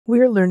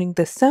we're learning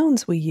the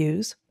sounds we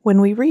use when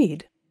we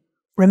read.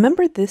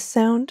 Remember this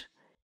sound?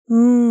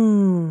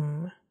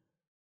 Mm.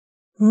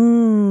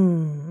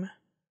 Mm.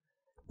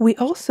 We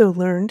also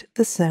learned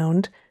the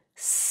sound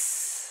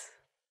s.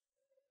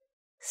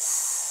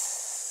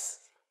 S.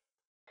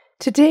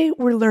 Today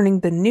we're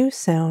learning the new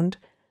sound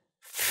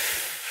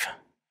f.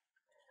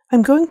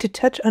 I'm going to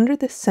touch under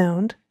this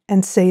sound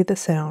and say the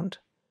sound.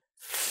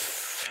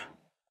 F.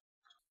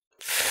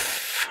 F.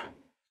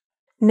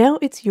 Now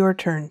it's your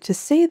turn to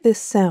say this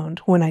sound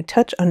when I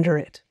touch under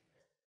it.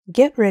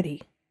 Get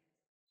ready.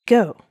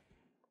 Go.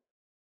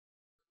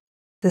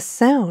 The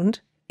sound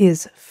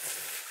is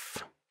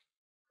f.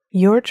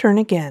 Your turn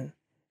again.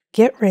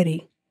 Get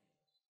ready.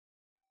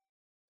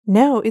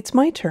 Now it's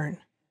my turn.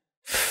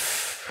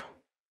 F.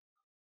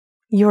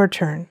 Your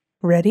turn.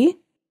 Ready?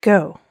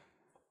 Go.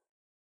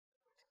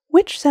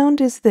 Which sound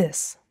is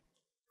this?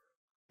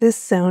 This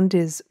sound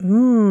is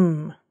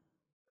mm.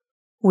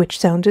 Which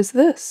sound is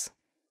this?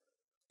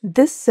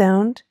 This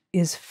sound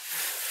is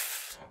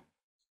f.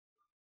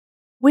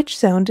 Which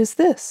sound is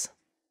this?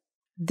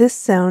 This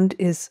sound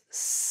is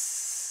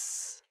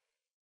s.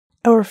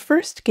 Our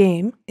first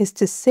game is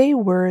to say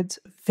words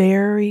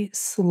very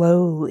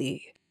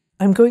slowly.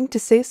 I'm going to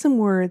say some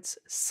words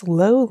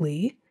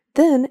slowly,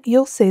 then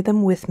you'll say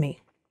them with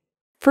me.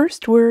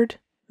 First word,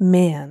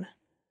 man.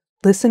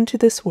 Listen to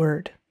this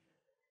word.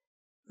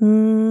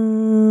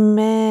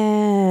 Man.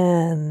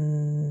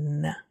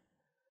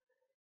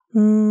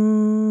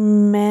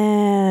 Man.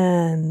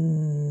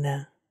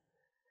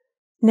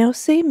 Now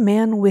say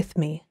man with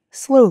me,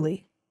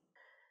 slowly.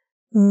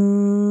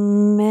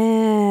 Man.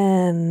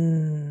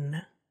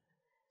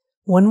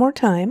 One more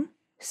time,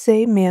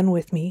 say man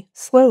with me,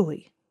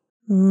 slowly.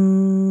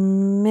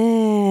 Man.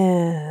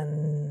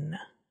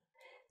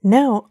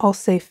 Now I'll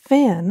say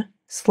fan,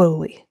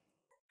 slowly.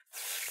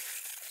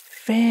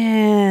 Fan.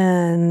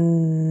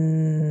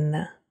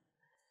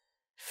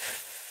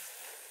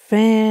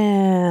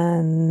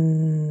 Fan.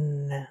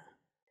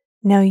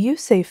 Now you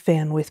say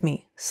fan with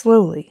me,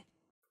 slowly.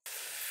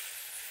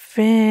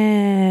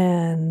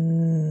 Fan.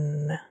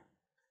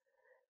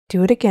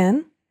 Do it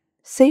again.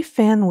 Say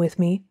fan with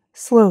me,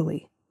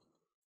 slowly.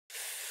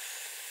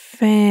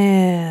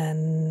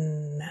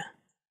 Fan.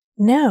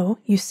 Now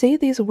you say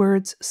these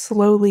words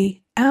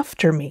slowly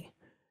after me.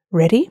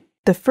 Ready?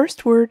 The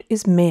first word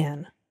is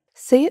man.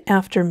 Say it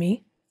after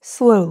me,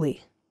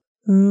 slowly.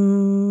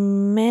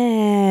 Man.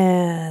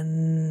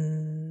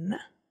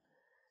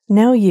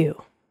 Now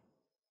you.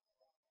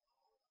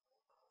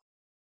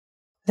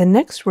 The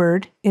next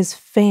word is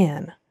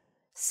fan.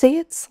 Say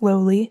it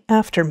slowly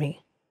after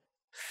me.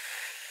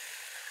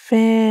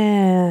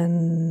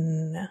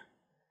 Fan.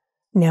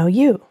 Now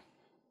you.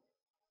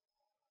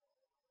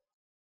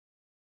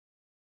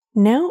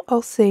 Now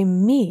I'll say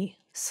me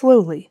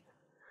slowly.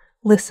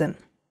 Listen.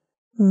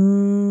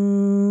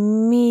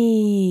 Me.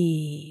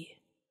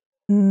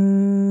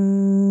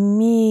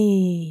 Me.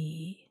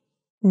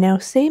 Now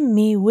say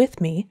me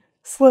with me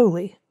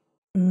slowly.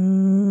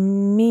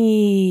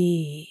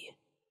 Me.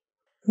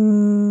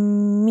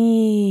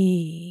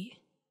 Me.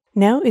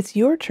 Now it's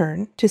your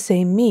turn to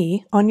say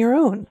me on your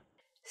own.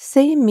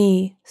 Say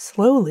me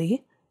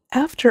slowly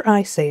after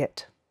I say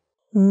it.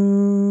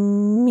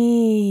 Me.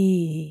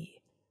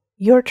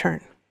 Your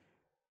turn.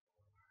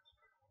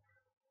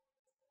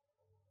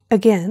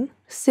 Again,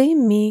 say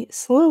me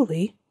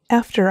slowly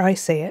after I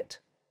say it.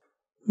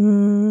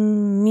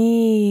 Me.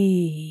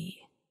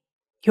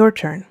 Your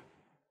turn.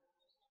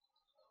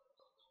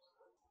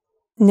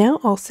 Now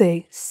I'll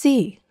say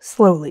see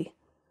slowly.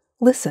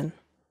 Listen.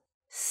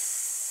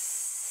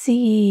 See.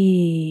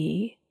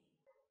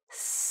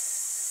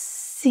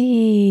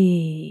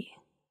 See.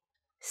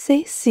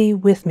 Say see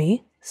with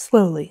me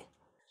slowly.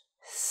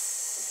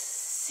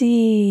 See.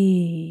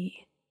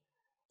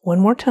 One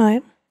more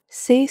time.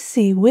 Say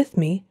see with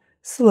me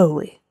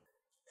slowly.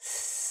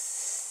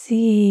 See.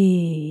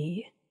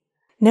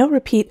 Now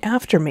repeat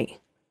after me.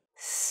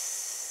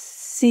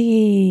 See.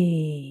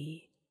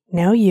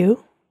 Now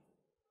you.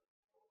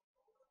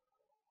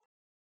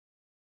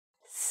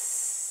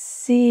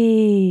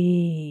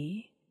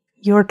 See.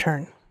 Your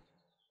turn.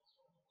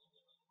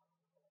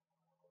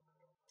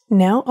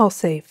 Now I'll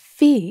say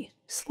fee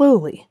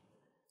slowly.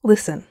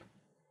 Listen.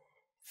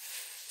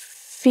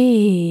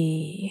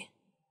 Fee.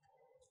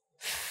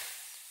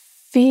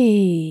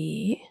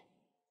 Fee.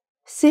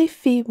 Say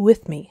fee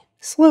with me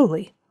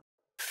slowly.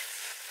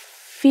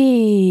 Fee.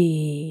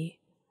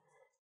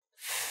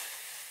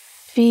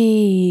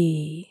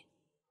 Fee.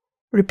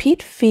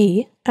 Repeat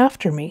fee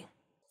after me.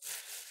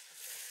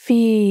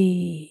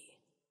 Fee.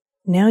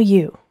 Now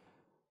you.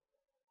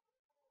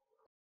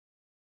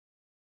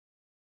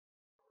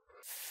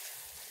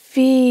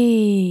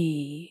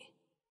 Fee.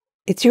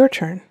 It's your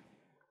turn.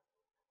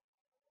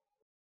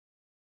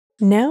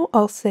 Now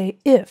I'll say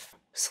if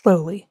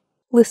slowly.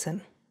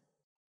 Listen.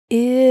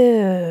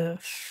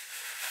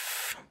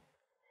 If.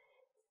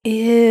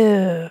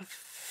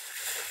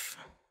 If.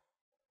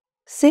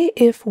 Say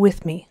if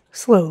with me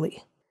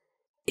slowly.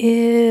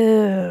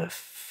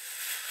 If.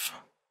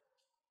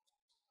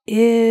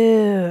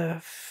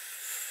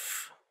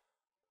 If.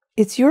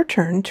 It's your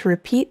turn to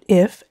repeat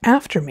if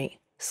after me,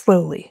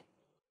 slowly.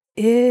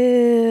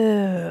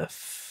 If.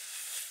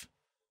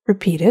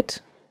 Repeat it.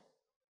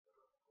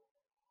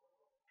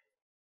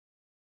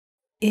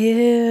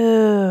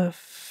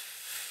 If.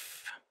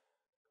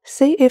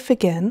 Say if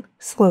again,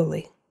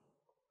 slowly.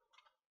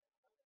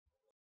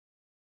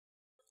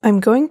 I'm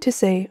going to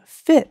say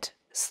fit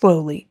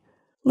slowly.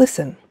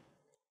 Listen.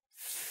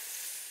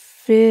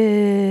 Fit.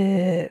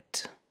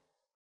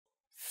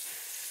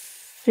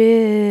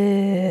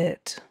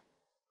 Fit.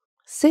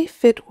 Say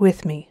fit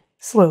with me,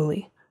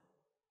 slowly.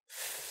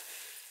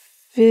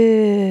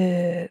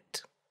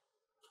 Fit.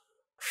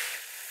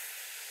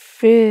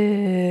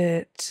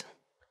 Fit.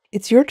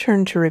 It's your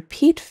turn to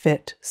repeat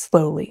fit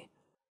slowly.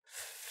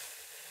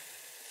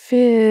 Fit.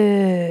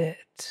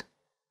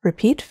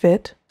 Repeat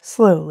fit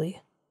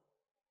slowly.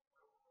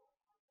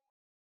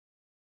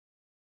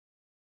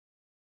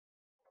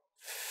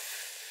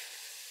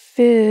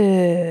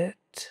 Fit.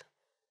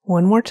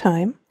 One more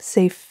time,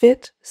 say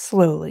fit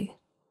slowly.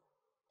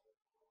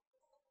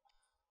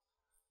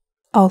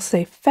 I'll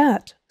say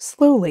fat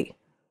slowly.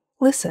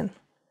 Listen.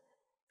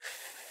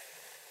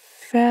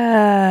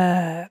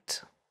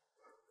 Fat.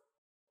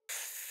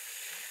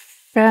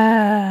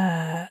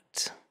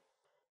 Fat.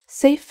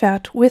 Say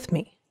fat with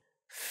me.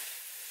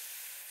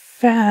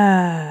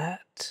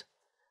 Fat.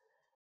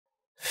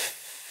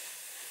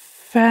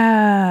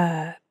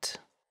 Fat.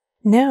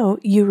 Now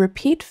you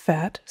repeat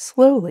fat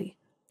slowly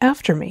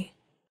after me.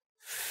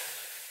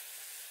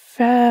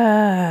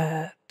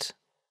 Fat.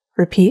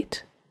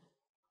 Repeat.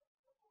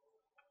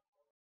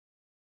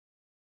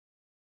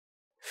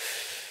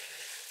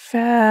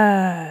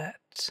 Fat.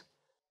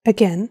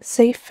 Again,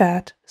 say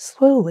fat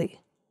slowly.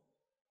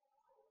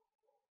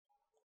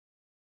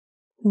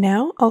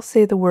 Now I'll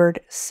say the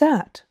word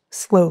sat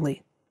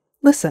slowly.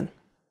 Listen.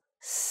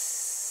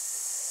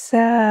 Sat.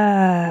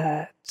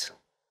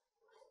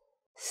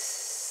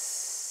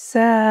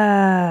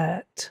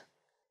 Sat.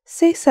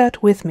 Say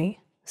sat with me,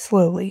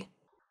 slowly.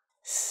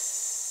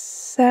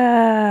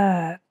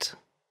 Sat.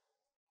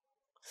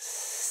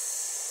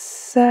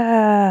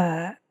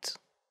 Sat.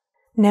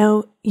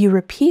 Now you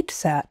repeat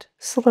sat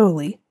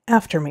slowly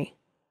after me.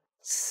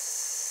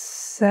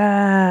 Sat.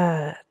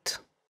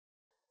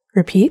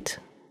 Repeat.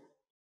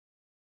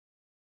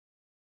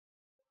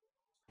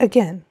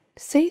 Again,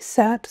 say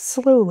sat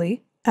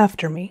slowly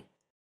after me.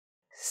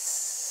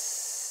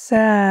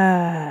 Sat.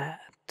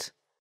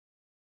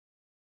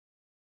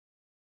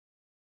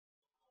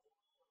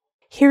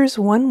 Here's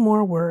one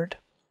more word.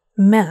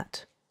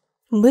 Mat.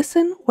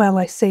 Listen while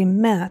I say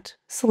mat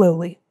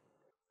slowly.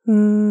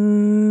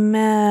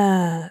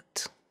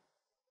 Mat.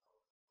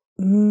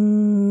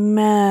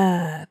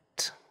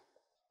 Mat.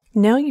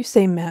 Now you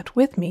say mat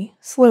with me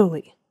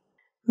slowly.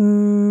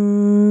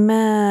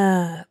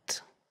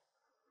 Mat.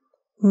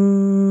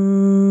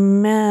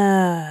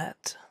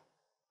 Mat.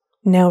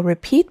 Now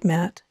repeat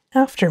mat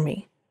after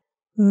me.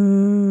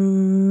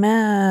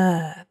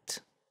 Mat.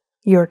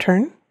 Your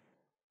turn.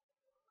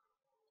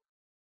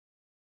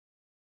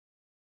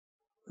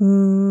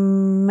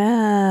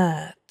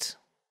 Mat.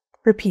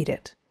 Repeat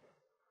it.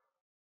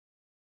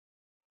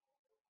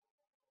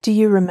 Do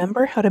you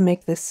remember how to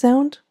make this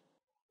sound?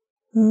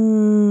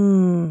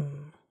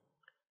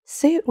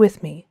 Say it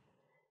with me.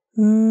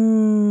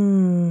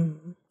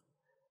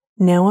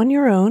 Now on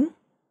your own.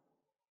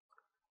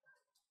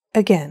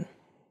 Again.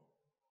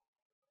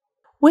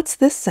 What's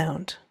this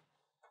sound?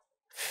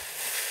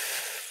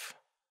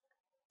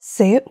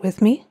 Say it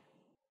with me.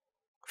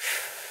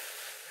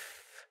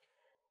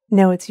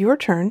 Now it's your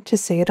turn to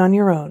say it on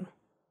your own.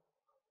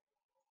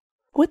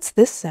 What's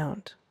this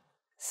sound?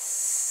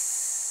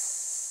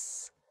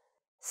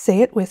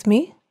 Say it with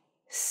me.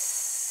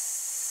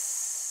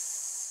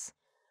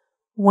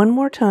 One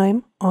more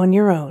time on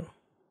your own.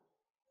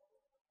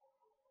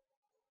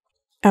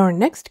 Our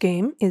next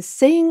game is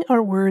saying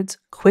our words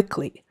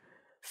quickly.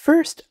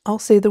 First, I'll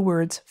say the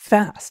words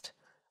fast.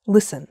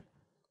 Listen.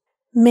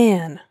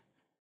 Man.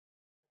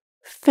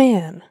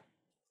 Fan.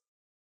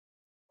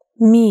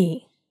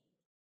 Me.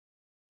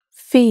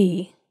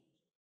 Fee.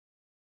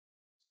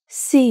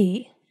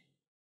 See.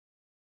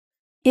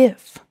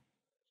 If.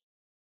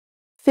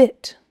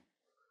 Fit.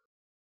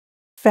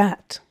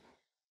 Fat.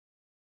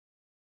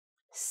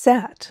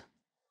 Sat.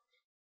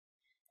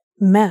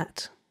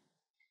 Mat.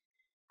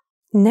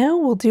 Now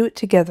we'll do it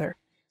together.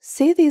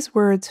 Say these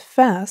words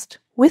fast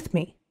with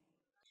me.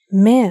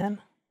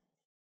 Man.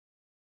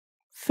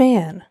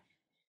 Fan.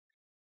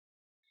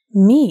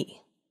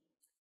 Me.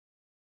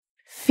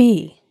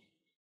 Fee.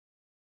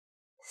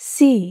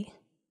 See.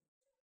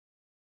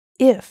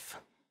 If.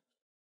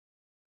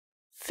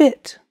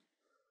 Fit.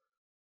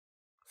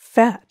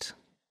 Fat.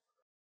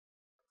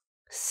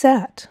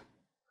 Sat.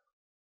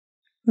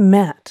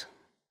 Mat.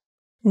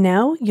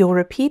 Now you'll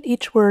repeat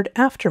each word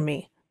after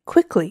me,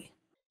 quickly.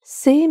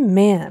 Say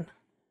man.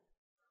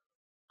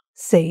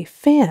 Say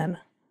fan.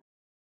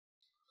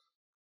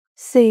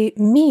 Say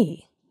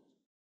me.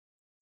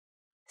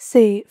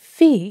 Say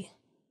fee.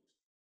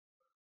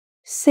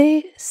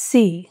 Say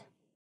see.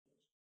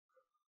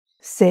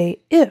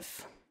 Say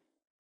if.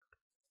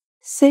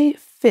 Say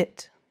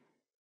fit.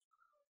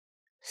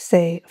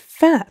 Say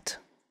fat.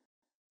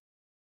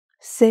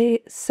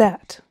 Say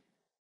sat.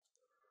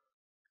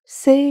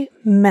 Say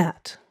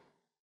mat.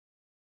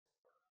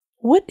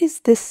 What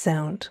is this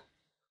sound?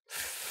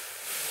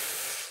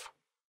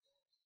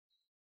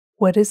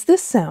 What is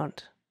this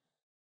sound?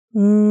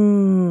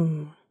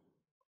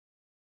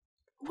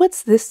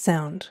 What's this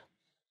sound?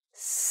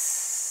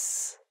 S.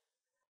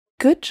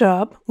 Good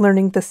job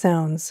learning the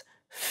sounds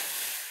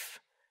f,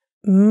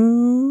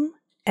 and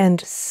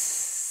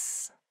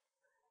s.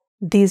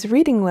 These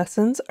reading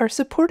lessons are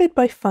supported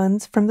by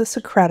funds from the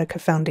Socratica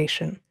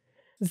Foundation.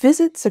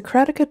 Visit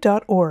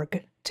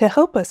Socratica.org to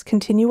help us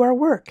continue our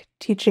work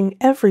teaching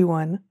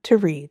everyone to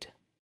read.